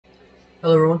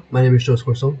Hello everyone, my name is Joe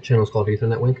Scorso, channel is called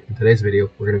Ethernet Wink. In today's video,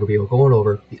 we're going to be going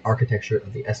over the architecture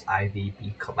of the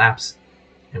SIVB collapse.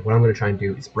 And what I'm going to try and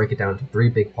do is break it down into three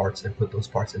big parts and put those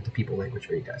parts into people language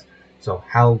for you guys. So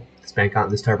how this bank got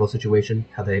in this terrible situation,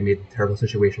 how they made the terrible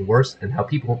situation worse, and how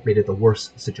people made it the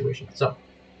worst situation. So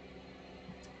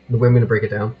the way I'm going to break it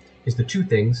down is the two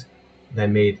things that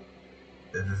made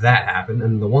that happen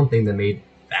and the one thing that made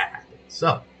that happen.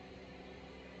 So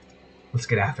let's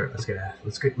get after it.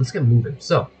 Let's get moving.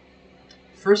 So,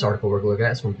 first article we're going to look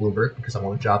at is from Bloomberg because I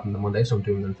want a job on the Monday, so I'm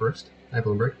doing them first. Hi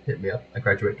Bloomberg, hit me up. I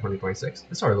graduate in 2026.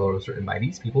 This article was written by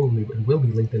these people and will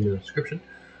be linked in the description.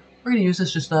 We're going to use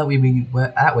this just that way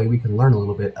we can learn a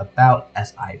little bit about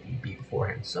SIVB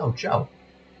beforehand. So, Joe,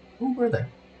 who were they?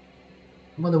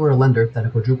 Well, they were a lender that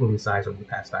had quadrupled in size over the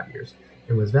past 5 years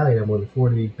and was valued at more than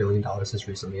 $40 billion as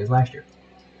recently as last year.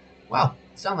 Wow,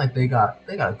 sound like they got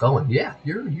it going. Yeah,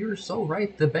 you're so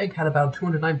right. The bank had about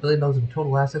 $209 billion in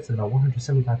total assets and about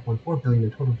 $175.4 billion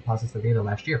in total deposits at the end of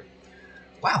last year.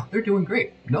 Wow, they're doing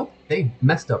great. Nope, they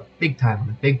messed up big time on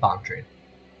the big bond trade.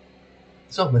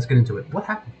 So let's get into it. What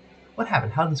happened? What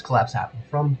happened? How did this collapse happen?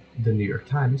 From the New York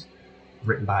Times,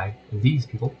 written by these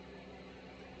people.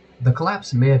 The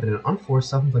collapse may have been an unforced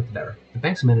self-inflicted error. The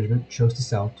bank's management chose to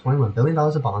sell $21 billion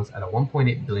of bonds at a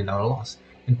 $1.8 billion loss.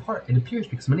 In part, it appears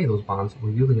because many of those bonds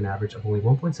were yielding an average of only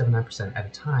 1.79% at a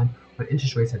time when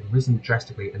interest rates had risen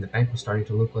drastically and the bank was starting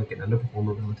to look like an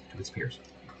underperformer relative to its peers.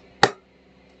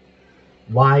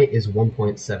 Why is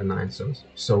 1.79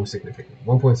 so significant?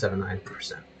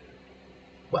 1.79%.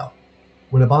 Well,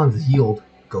 when a bond's yield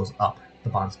goes up, the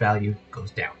bond's value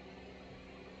goes down.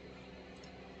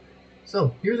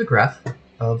 So here's a graph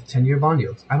of 10-year bond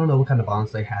yields. I don't know what kind of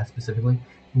bonds they had specifically.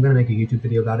 I'm going to make a YouTube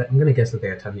video about it. I'm going to guess that they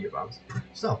had 10-year bonds.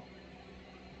 So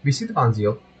we see the bonds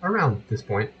yield around this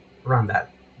point, around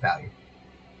that value.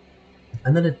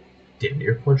 And then it damn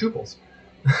near quadruples.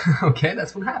 Okay,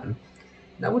 that's what happened.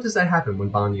 Now what does that happen when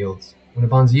a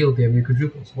bond's yield damn near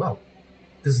quadruples? Well,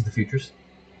 this is the futures.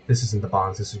 This isn't the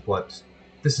bonds. If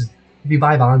you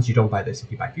buy bonds, you don't buy this. If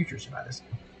you buy futures, you buy this.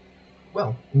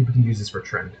 Well, we can use this for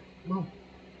trend. Well,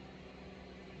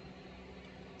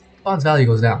 bonds value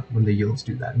goes down when the yields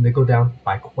do that, and they go down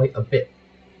by quite a bit.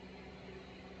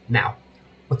 Now,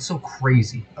 what's so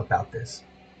crazy about this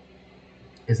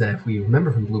is that if we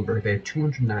remember from Bloomberg, they had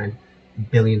 $209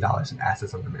 billion in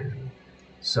assets under management.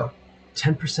 So,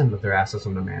 10% of their assets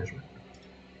under management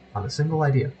on a single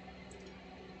idea.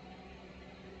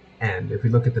 And if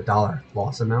we look at the dollar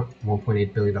loss amount,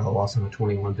 $1.8 billion loss on a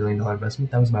 $21 billion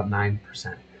investment, that was about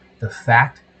 9%. The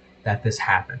fact that this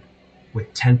happened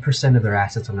with 10% of their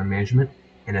assets under management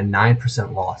and a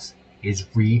 9% loss is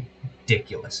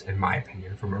ridiculous, in my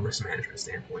opinion, from a risk management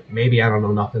standpoint. Maybe I don't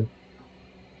know nothing,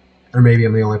 or maybe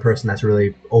I'm the only person that's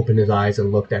really opened his eyes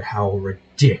and looked at how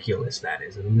ridiculous that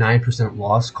is. A 9%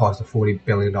 loss caused a $40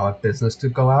 billion business to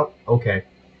go out? Okay.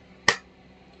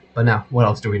 But now, what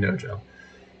else do we know, Joe?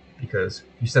 Because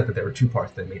you said that there were two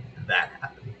parts that made that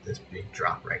happen, this big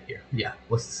drop right here. Yeah,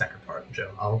 what's the second part,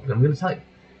 Joe? I'm going to tell you.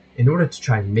 In order to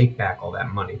try and make back all that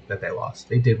money that they lost,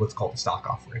 they did what's called a stock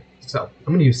offering. So I'm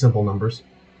going to use simple numbers.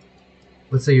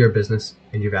 Let's say you're a business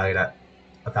and you're valued at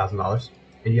 $1,000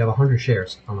 and you have 100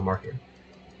 shares on the market.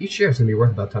 Each share is going to be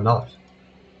worth about $10.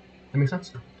 That makes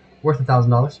sense? Worth $1,000,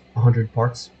 100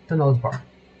 parts, $10 a part.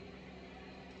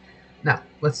 Now,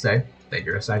 let's say that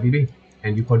you're SIVB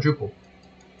and you quadruple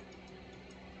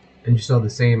and you still have the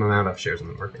same amount of shares on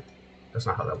the market. That's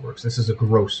not how that works. This is a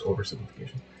gross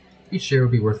oversimplification. Each share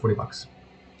would be worth $40.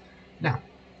 Now,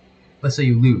 let's say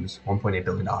you lose $1.8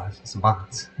 billion in some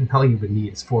bonds, and all you would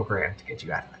need is $4,000 to get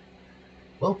you out of it.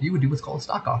 Well, you would do what's called a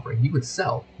stock offering. You would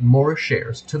sell more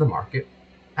shares to the market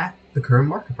at the current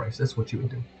market price. That's what you would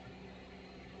do.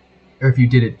 Or if you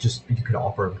did it you could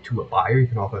offer them to a buyer, you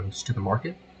can offer them just to the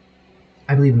market.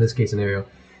 I believe in this case scenario,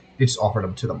 they just offered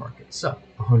them to the market. So,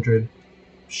 100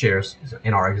 shares,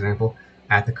 in our example,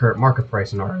 at the current market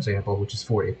price in our example, which is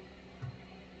 40.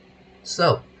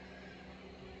 So,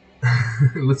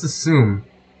 let's assume,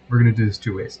 we're going to do this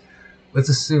two ways. Let's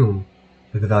assume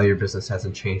that the value of your business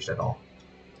hasn't changed at all.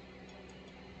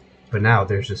 But now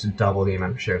there's just double the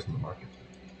amount of shares in the market.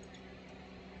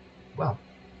 Well,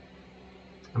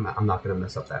 I'm not going to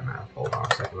mess up that math. Hold on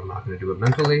a second. I'm not going to do it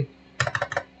mentally.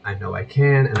 I know I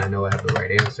can, and I know I have the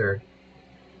right answer.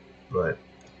 But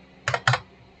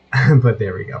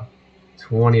there we go.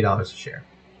 $20 a share.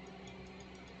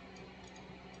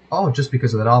 All just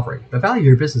because of that offering. The value of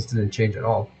your business didn't change at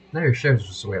all. Now your shares are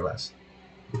just way less.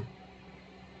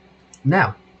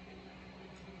 Now,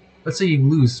 let's say you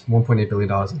lose $1.8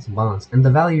 billion in some bonds, and the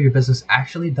value of your business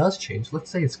actually does change. Let's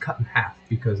say it's cut in half,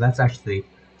 because that's actually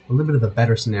a little bit of a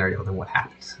better scenario than what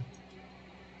happens.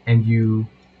 And you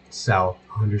sell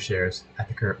 100 shares at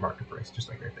the current market price, just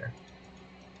like right there.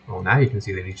 Well, now you can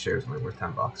see that each share is only worth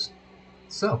 $10.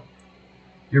 So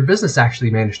your business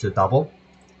actually managed to double,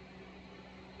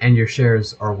 and your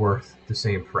shares are worth the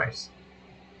same price.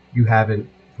 You haven't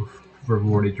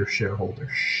rewarded your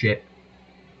shareholders shit.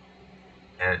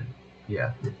 And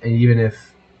yeah, and even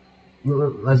if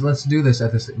let's do this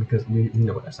at this, because we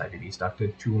know what SIVB stock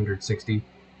did, 260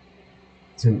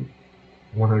 to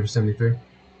 173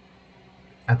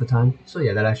 at the time. So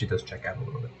yeah, that actually does check out a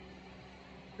little bit.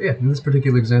 But yeah, in this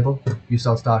particular example, you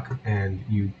sell stock and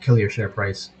you kill your share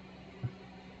price.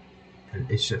 And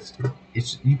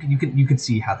you can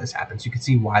see how this happens. You can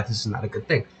see why this is not a good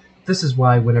thing. This is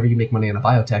why whenever you make money on a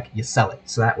biotech, you sell it.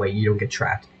 So that way you don't get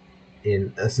trapped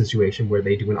in a situation where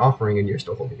they do an offering and you're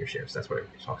still holding your shares. That's what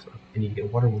everybody talks about. And you can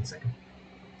get water 1 second.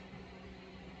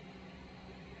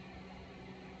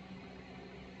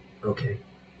 Okay.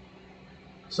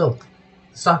 So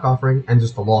the stock offering and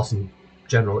just the loss in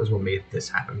general is what made this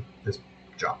happen, this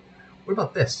drop. What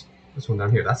about this? This one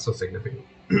down here, that's so significant.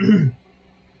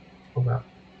 Oh wow.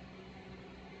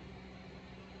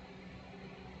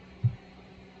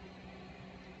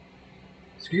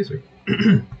 Excuse me.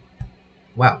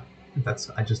 Wow.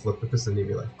 I just looked at this and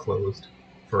maybe like closed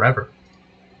forever.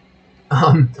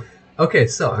 Okay,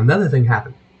 so another thing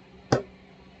happened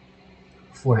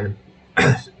beforehand.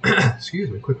 Excuse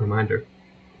me, quick reminder.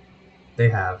 They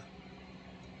had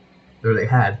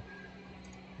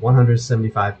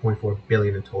 175.4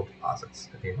 billion in total deposits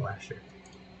at the end of last year.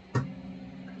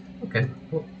 Okay,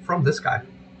 well, from this guy,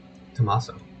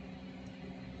 Tommaso,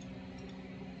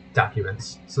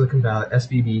 documents. Silicon Valley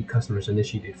SVB customers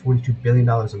initiated $42 billion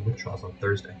in withdrawals on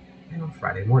Thursday and on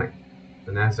Friday morning.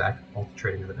 The NASDAQ halted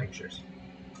trading of the bank shares.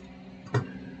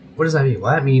 What does that mean?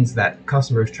 Well, that means that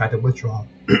customers tried to withdraw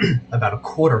about a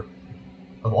quarter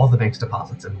of all the bank's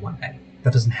deposits in one day.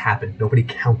 That doesn't happen. Nobody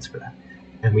counts for that.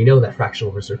 And we know that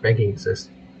fractional reserve banking exists,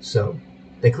 so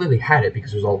they clearly had it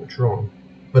because it was all withdrawn.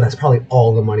 But that's probably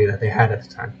all the money that they had at the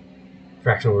time.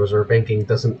 Fractional reserve banking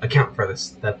doesn't account for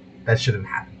this. That shouldn't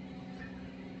happen.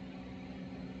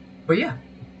 But yeah,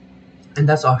 and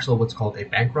that's also what's called a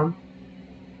bank run.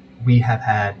 We have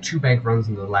had 2 bank runs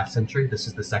in the last century. This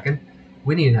is the second.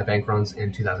 We didn't have bank runs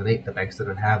in 2008. The banks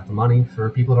didn't have the money for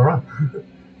people to run.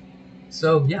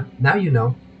 So yeah, now you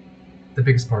know the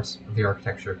biggest parts of the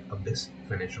architecture of this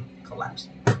financial collapse.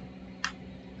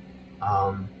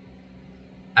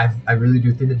 I really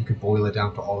do think that you could boil it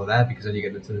down to all of that, because then you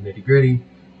get into the nitty gritty,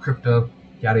 crypto,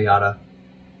 yada yada,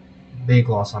 big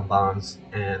loss on bonds,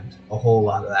 and a whole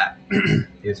lot of that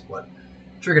is what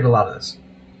triggered a lot of this.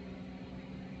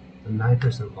 The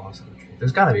 9% loss on the trade.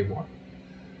 There's got to be more.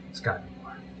 There's got to be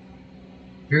more.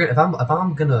 If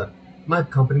my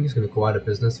company is gonna go out of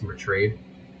business from a trade,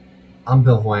 I'm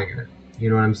Bill Hwanging it. You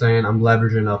know what I'm saying? I'm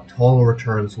leveraging up total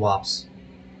return swaps,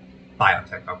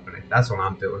 biotech company. That's what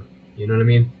I'm doing. You know what I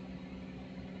mean?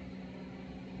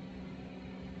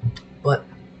 But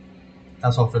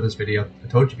that's all for this video. I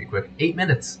told you to be quick. 8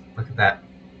 minutes. Look at that.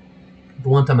 The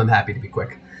one time I'm happy to be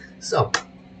quick. So,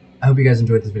 I hope you guys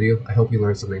enjoyed this video. I hope you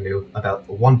learned something new about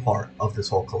one part of this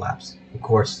whole collapse. Of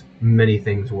course, many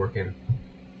things working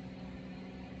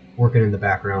in the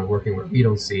background, working where we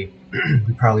don't see.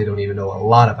 We probably don't even know a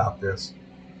lot about this.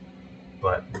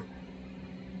 But,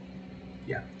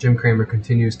 yeah, Jim Cramer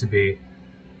continues to be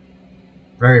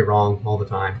very wrong all the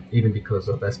time, even because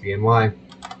of SBNY.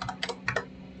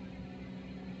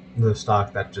 The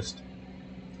stock that just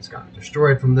has gotten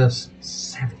destroyed from this,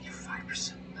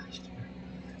 75% last year.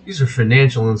 These are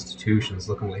financial institutions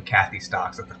looking like Kathy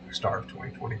stocks at the start of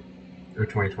 2020 or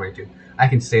 2022. I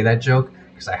can say that joke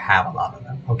because I have a lot of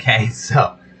them. Okay,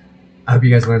 so I hope you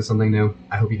guys learned something new.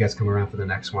 I hope you guys come around for the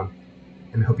next one,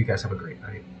 and I hope you guys have a great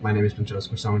night. My name has been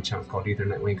Joseph Corson, channel called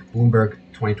Ethernet Link. Bloomberg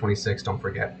 2026. Don't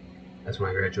forget, that's when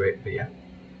I graduate. But yeah,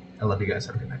 I love you guys.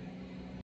 Have a good night.